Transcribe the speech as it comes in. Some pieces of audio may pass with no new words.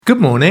Good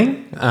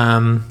morning.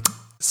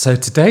 So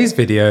today's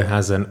video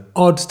has an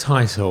odd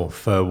title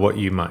for what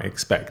you might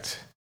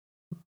expect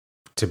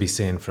to be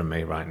seeing from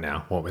me right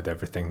now, what with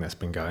everything that's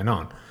been going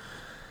on.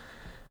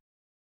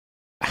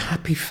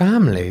 Happy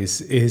families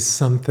is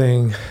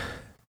something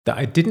that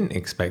I didn't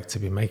expect to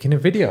be making a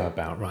video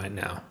about right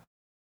now.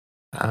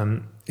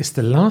 It's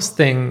the last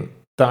thing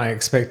that I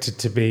expected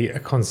to be a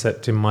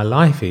concept in my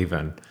life,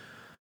 even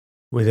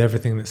with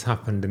everything that's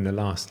happened in the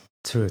last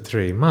 2 or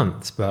 3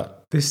 months.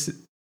 But this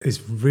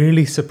is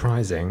really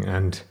surprising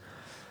and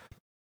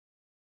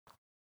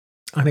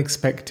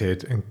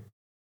unexpected, and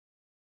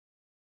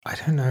I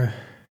don't know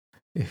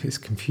if it's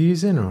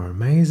confusing or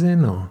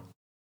amazing, or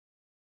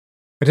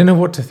I don't know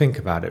what to think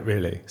about it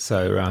really.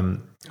 So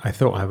I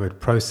thought I would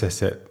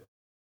process it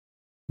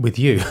with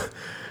you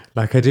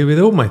like I do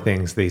with all my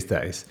things these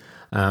days.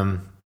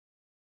 I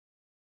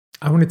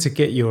wanted to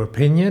get your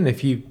opinion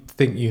if you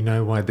think you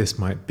know why this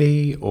might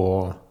be,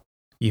 or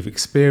you've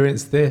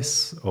experienced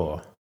this,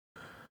 or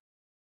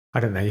I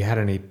don't know, you had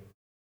any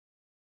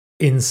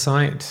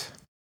insight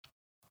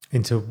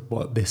into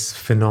what this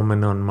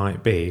phenomenon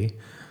might be.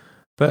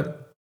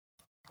 But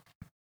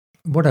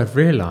what I've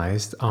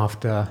realized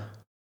after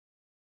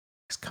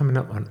it's coming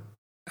up on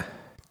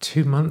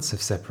 2 months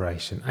of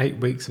separation, 8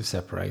 weeks of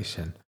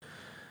separation,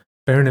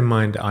 bearing in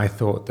mind I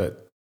thought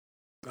that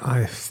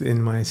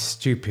in my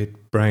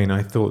stupid brain,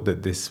 I thought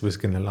that this was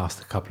going to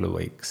last a couple of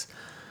weeks.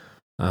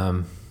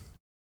 So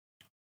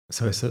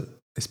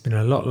it's been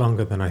a lot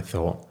longer than I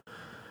thought.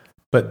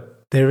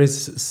 But there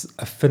is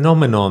a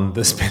phenomenon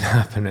that's been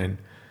happening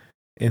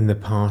in the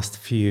past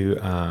few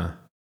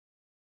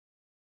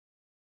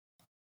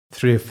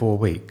 3 or 4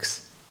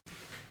 weeks. I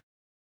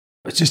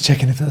was just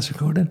checking if that's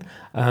recorded.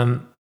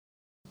 And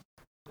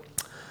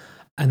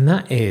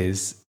that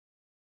is,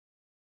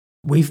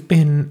 we've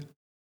been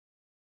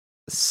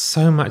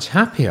so much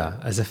happier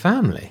as a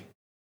family.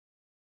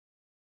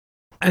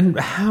 And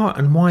how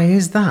and why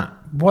is that?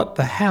 What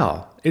the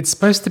hell? It's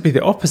supposed to be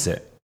the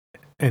opposite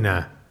in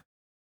a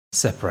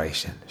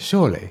separation,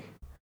 surely.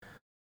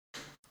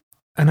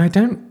 And I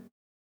don't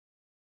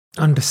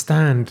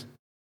understand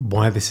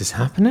why this is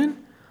happening.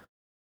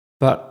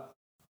 But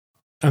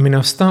I mean,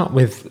 I'll start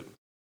with,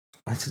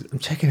 I'm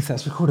checking if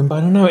that's recording, but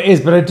I don't know it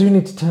is, but I do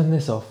need to turn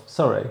this off.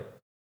 Sorry.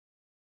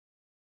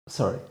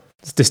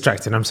 It's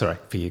distracting. I'm sorry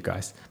for you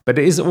guys. But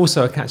it is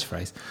also a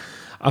catchphrase.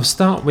 I'll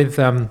start with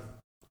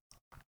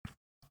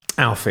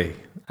Alfie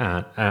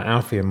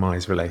and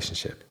Mai's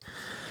relationship.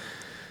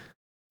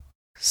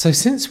 So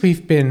since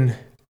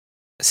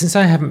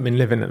I haven't been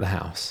living at the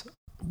house,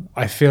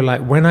 I feel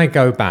like when I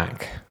go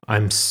back,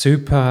 I'm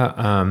super,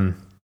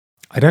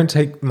 I don't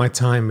take my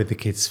time with the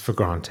kids for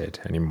granted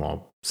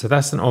anymore. So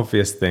that's an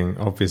obvious thing,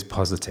 obvious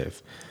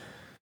positive.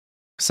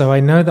 So I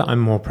know that I'm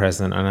more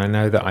present, and I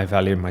know that I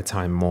value my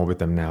time more with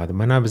them now than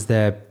when I was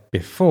there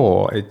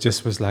before. It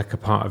just was like a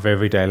part of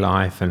everyday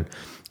life. And,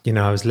 you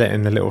know, I was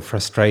letting the little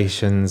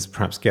frustrations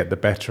perhaps get the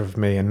better of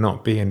me and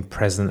not being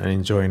present and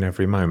enjoying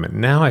every moment.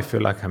 Now I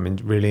feel like I'm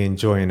really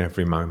enjoying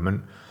every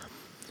moment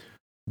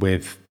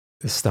with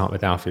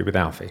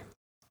Alfie.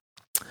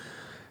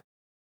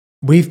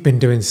 We've been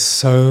doing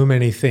so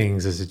many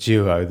things as a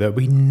duo that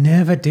we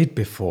never did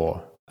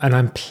before. And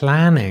I'm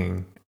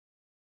planning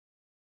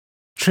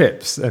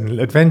trips and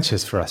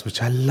adventures for us,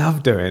 which I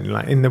love doing.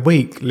 Like in the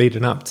week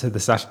leading up to the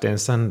Saturday and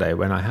Sunday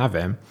when I have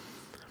him,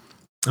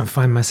 I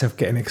find myself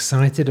getting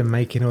excited and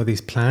making all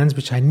these plans,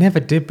 which I never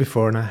did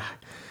before. And I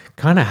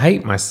kind of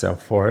hate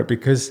myself for it,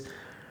 because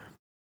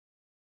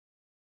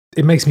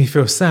it makes me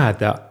feel sad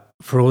that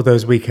for all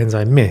those weekends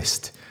I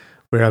missed,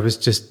 where I was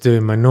just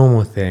doing my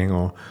normal thing,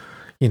 or,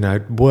 you know,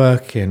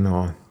 working,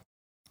 or,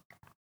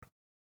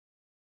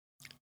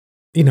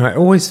 you know, I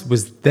always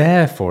was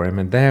there for him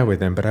and there with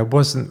him, but I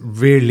wasn't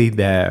really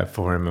there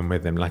for him and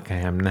with him like I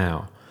am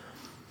now.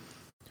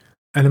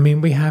 And I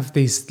mean, we have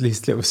these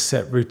little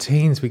set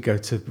routines. We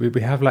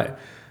have like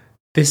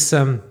this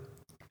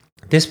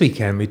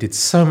weekend we did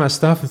so much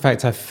stuff. In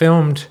fact, I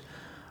filmed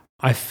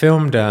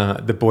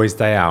The Boys'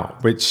 Day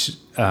Out, which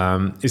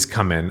is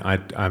coming.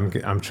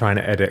 I'm trying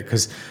to edit,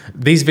 because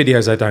these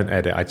videos I don't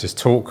edit. I just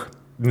talk,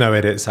 no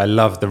edits. I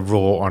love the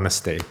raw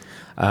honesty.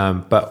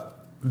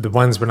 But the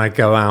ones when I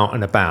go out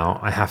and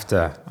about, I have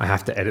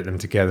to edit them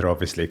together,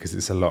 obviously, because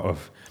it's a lot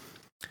of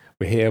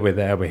we're here, we're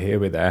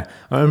there.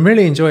 I'm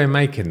really enjoying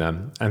making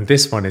them, and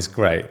this one is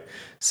great.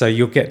 So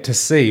you'll get to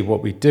see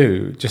what we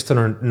do just on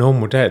a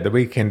normal day at the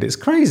weekend. It's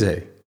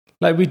crazy.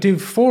 Like, we do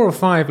 4 or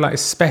 5 like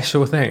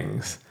special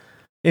things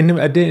in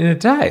a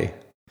day.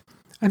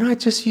 And I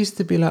just used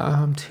to be like,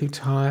 oh, I'm too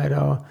tired,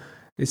 or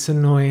it's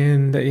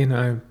annoying that, you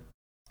know,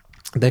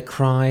 they're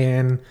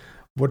crying.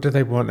 What do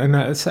they want? And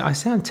I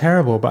sound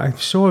terrible, but I'm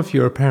sure if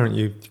you're a parent,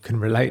 you can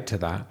relate to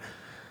that.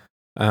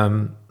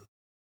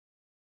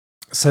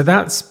 So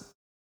that's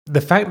the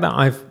fact that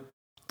I've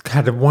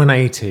had a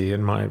 180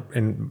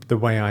 in the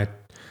way I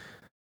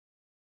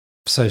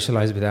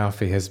socialize with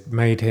Alfie has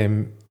made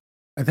him.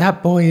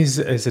 That boy is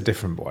a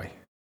different boy.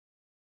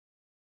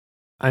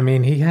 I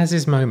mean, he has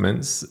his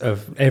moments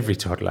every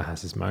toddler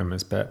has his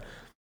moments, but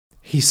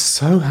he's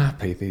so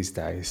happy these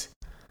days.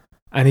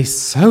 And he's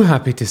so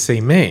happy to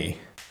see me.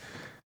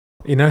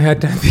 I don't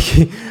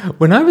think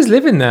when I was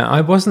living there,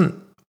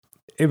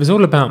 it was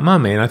all about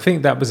mummy. And I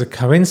think that was a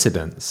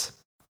coincidence.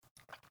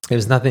 It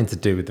was nothing to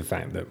do with the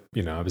fact that,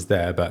 I was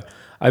there, but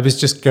I was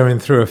just going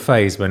through a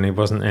phase when it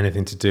wasn't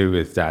anything to do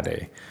with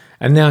daddy.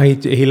 And now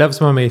he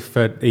loves mummy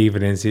for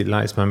evenings. He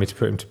likes mummy to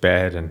put him to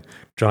bed and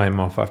dry him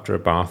off after a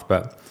bath.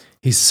 But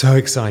he's so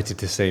excited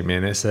to see me,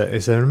 and it's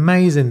an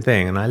amazing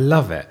thing, and I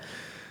love it.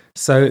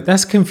 So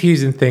that's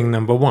confusing thing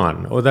number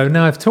one. Although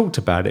now I've talked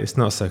about it, it's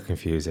not so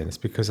confusing. It's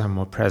because I'm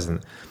more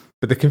present.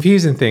 But the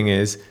confusing thing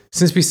is,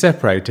 since we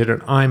separated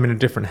and I'm in a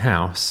different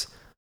house,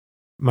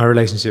 my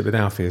relationship with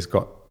Alfie has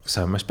got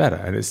so much better.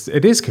 And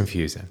it is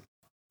confusing.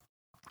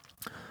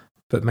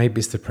 But maybe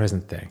it's the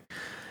present thing.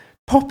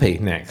 Poppy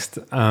next.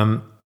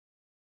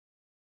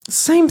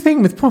 Same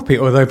thing with Poppy,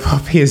 although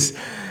Poppy is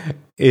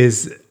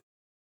it's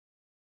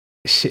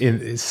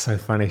so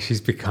funny.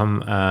 She's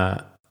becoming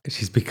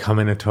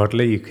a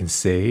toddler. You can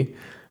see,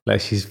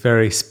 like, she's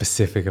very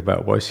specific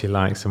about what she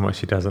likes and what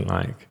she doesn't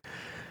like.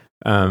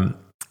 And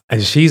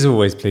she's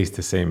always pleased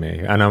to see me,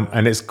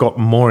 and it's got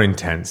more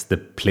intense, the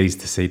pleased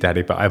to see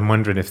daddy. But I'm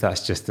wondering if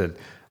that's just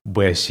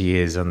where she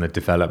is on the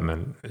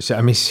development.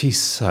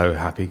 She's so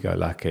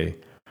happy-go-lucky.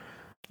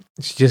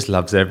 She just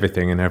loves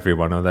everything and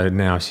everyone. Although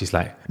now she's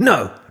like,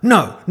 no.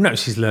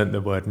 She's learned the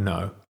word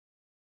no.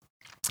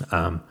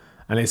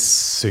 And it's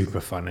super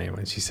funny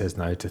when she says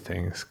no to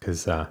things,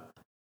 because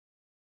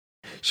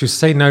she'll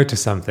say no to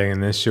something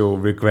and then she'll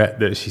regret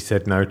that she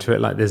said no to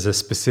it. Like, there's a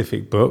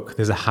specific book,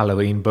 there's a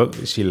Halloween book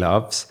that she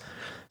loves.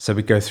 So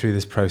we go through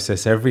this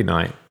process every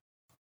night.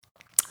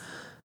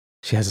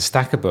 She has a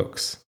stack of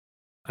books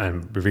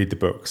and we read the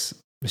books.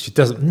 She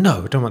doesn't,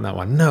 no, I don't want that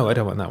one. No, I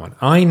don't want that one.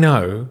 I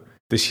know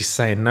that she's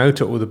saying no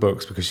to all the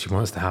books because she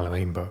wants the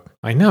Halloween book.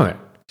 I know it.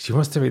 She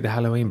wants to read the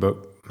Halloween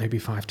book maybe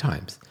 5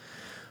 times.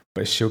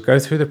 But she'll go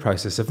through the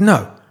process of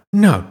no.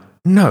 And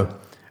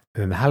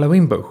then the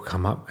Halloween book will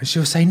come up and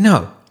she'll say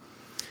no.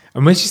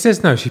 And when she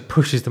says no, she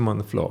pushes them on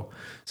the floor.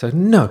 So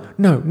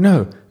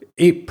no.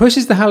 It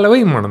pushes the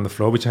Halloween one on the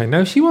floor, which I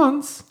know she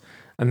wants,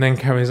 and then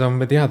carries on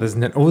with the others.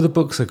 And then all the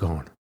books are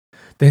gone.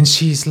 Then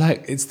she's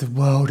like, the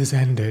world has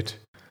ended.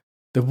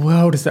 The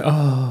world is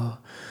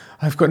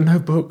I've got no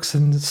books,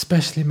 and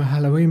especially my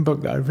Halloween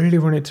book that I really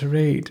wanted to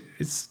read.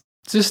 It's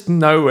just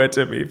nowhere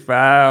to be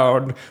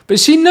found. But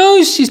she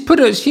knows she's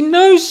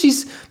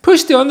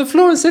pushed it on the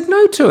floor and said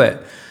no to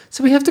it.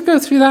 So we have to go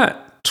through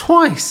that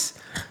twice.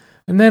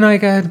 And then I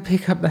go and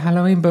pick up the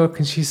Halloween book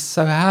and she's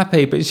so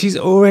happy, but she's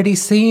already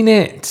seen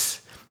it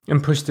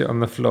and pushed it on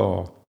the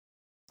floor.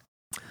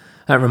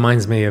 That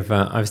reminds me of,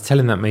 I was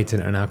telling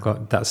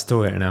that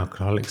story at an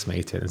alcoholics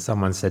meeting, and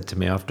someone said to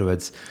me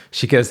afterwards,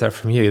 she gets that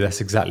from you. That's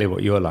exactly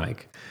what you're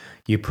like.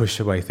 You push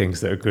away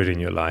things that are good in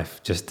your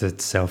life just to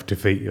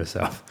self-defeat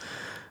yourself.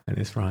 And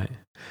it's right.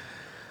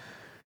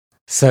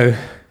 So,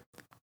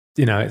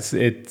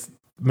 it's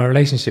my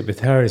relationship with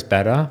her is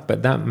better,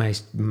 but that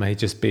may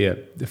just be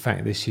the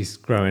fact that she's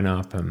growing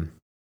up.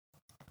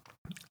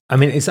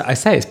 I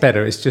say it's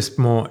better. It's just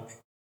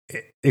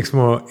it's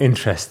more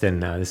interesting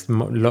now. There's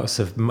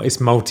it's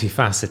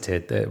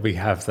multifaceted. That we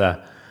have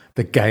the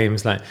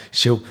games, like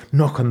she'll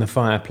knock on the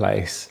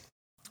fireplace,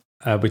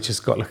 which has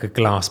got like a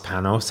glass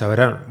panel. So I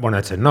don't want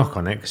her to knock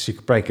on it because she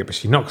could break it, but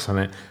she knocks on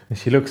it and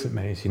she looks at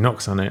me and she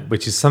knocks on it,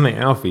 which is something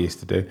Alfie used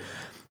to do.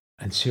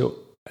 And she'll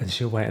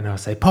wait and I'll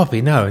say,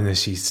 Poppy, no. And then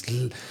she's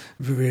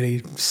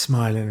really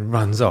smiling and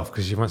runs off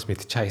because she wants me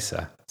to chase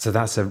her. So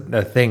that's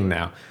a thing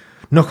now.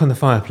 Knock on the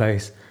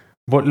fireplace,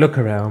 look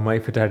around,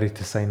 wait for daddy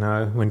to say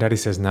no. When daddy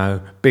says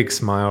no, big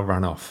smile,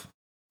 run off.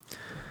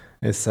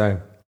 It's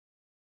so,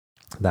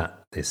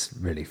 that is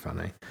really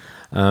funny.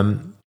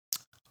 And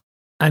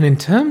in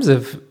terms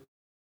of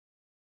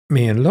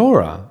me and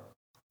Laura,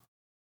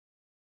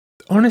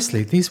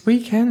 honestly, these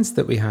weekends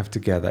that we have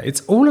together,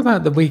 it's all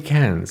about the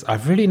weekends.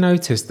 I've really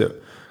noticed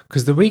that,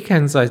 because the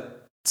weekends I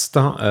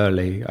start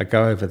early, I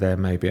go over there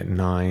maybe at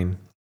 9,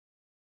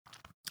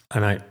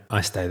 and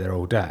I stay there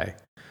all day.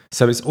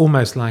 So it's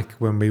almost like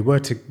when we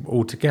were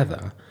all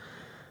together.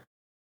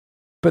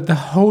 But the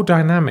whole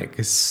dynamic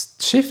is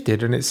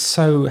shifted, and it's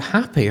so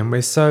happy, and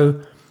we're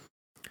so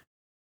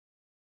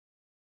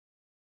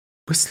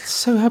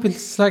happy.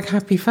 It's like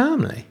happy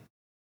family.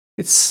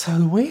 It's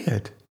so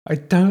weird. Is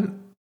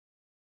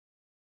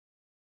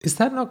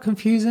that not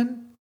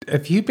confusing?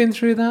 Have you been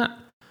through that?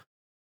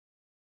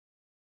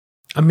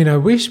 I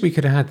wish we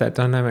could have had that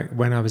dynamic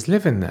when I was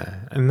living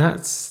there. And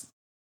that's,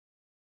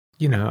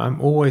 I'm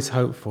always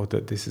hopeful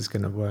that this is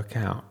going to work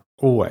out.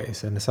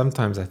 Always. And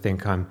sometimes I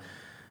think I'm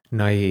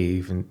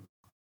naive, and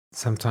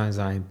sometimes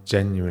I'm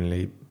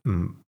genuinely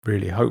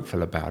really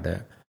hopeful about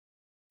it.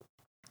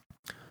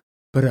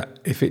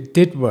 But if it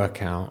did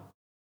work out,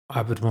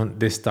 I would want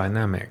this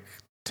dynamic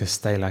to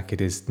stay like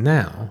it is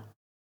now.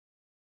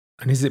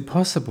 And is it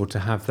possible to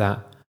have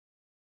that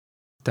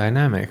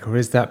dynamic, or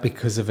is that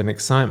because of an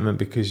excitement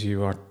because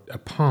you are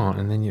apart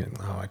and then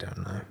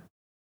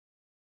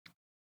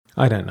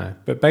I don't know.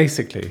 But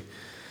basically,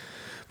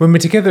 when we're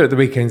together at the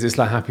weekends, it's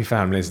like happy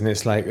families, and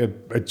it's like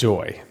a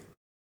joy.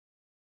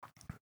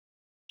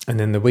 And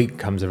then the week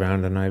comes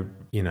around, and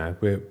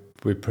we're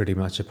pretty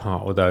much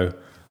apart. Although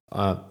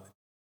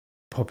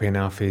Poppy and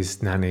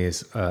Alfie's nanny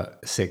is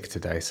sick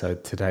today, so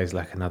today's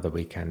like another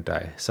weekend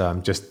day. So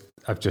I've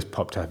just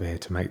popped over here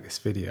to make this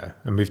video,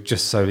 and we've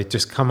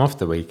just come off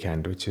the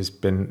weekend, which has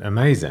been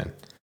amazing.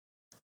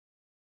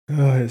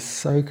 Oh, it's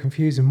so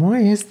confusing. Why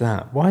is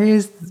that?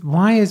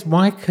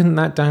 Why couldn't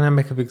that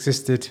dynamic have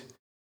existed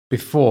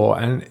before?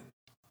 And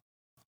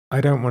I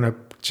don't want to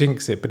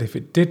jinx it, but if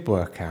it did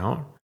work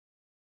out,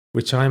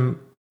 which I'm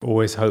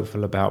always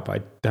hopeful about, but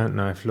I don't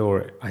know if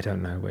I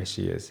don't know where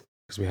she is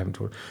because we haven't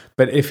talked.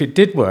 But if it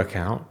did work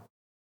out,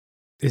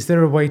 is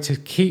there a way to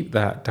keep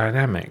that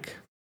dynamic?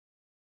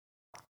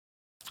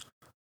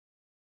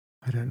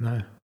 I don't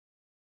know.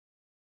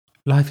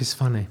 Life is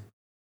funny.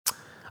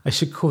 I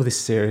should call this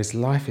series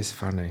Life is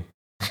Funny.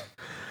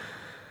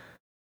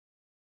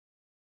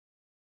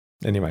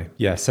 Anyway,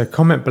 yeah, so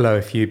comment below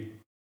if you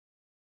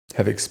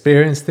have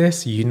experienced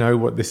this, you know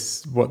what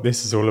this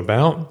is all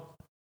about.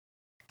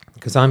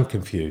 Because I'm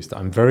confused.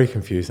 I'm very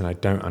confused, and I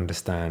don't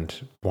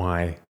understand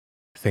why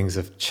things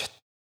have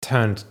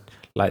turned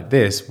like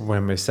this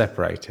when we're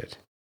separated.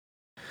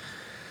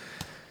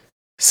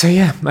 So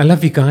yeah, I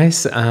love you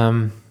guys.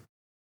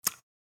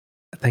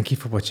 Thank you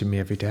for watching me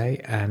every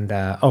day. And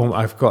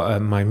I've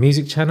got my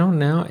music channel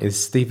now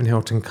is Stephen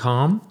Hilton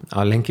Calm.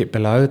 I'll link it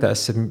below.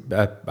 That's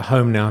a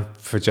home now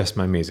for just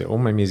my music. All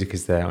my music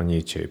is there on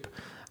YouTube.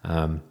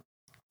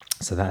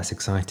 So that's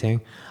exciting.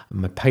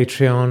 My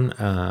Patreon,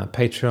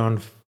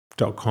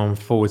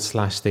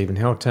 patreon.com/Stephen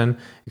Hilton.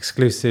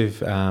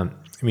 Exclusive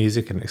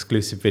music and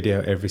exclusive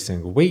video every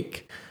single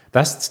week.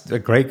 That's a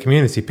great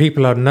community.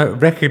 People are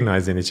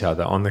recognizing each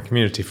other on the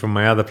community from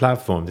my other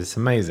platforms. It's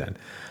amazing.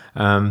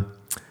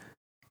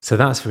 So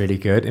that's really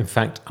good. In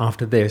fact,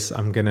 after this,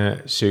 I'm going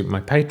to shoot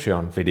my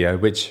Patreon video,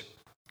 which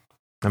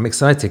I'm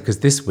excited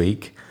because this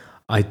week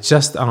I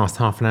just asked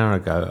half an hour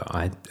ago,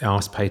 I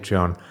asked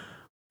Patreon,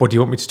 what do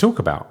you want me to talk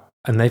about?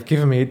 And they've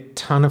given me a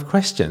ton of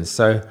questions.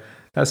 So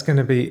that's going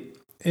to be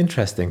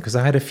interesting because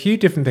I had a few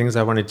different things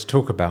I wanted to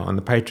talk about on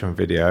the Patreon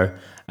video.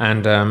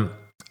 And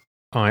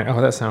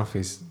that's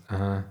Alfie's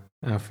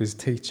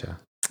teacher.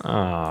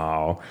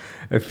 Oh,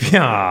 a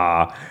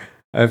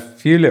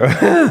few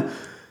little...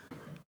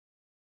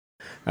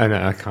 Oh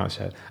no, I can't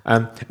show it.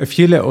 A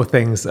few little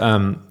things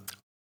on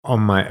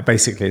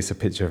basically it's a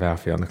picture of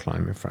Alfie on the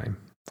climbing frame.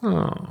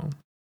 Oh.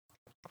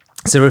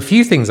 So there were a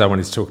few things I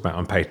wanted to talk about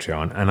on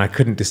Patreon, and I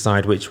couldn't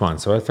decide which one.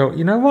 So I thought,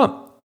 you know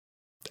what?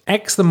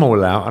 X them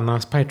all out and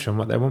ask Patreon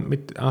what they want me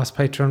to ask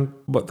Patreon,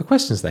 what the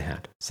questions they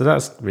had. So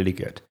that's really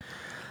good.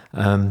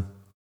 That's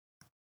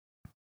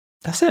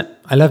it.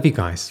 I love you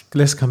guys.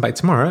 Let's come back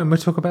tomorrow and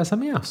we'll talk about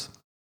something else.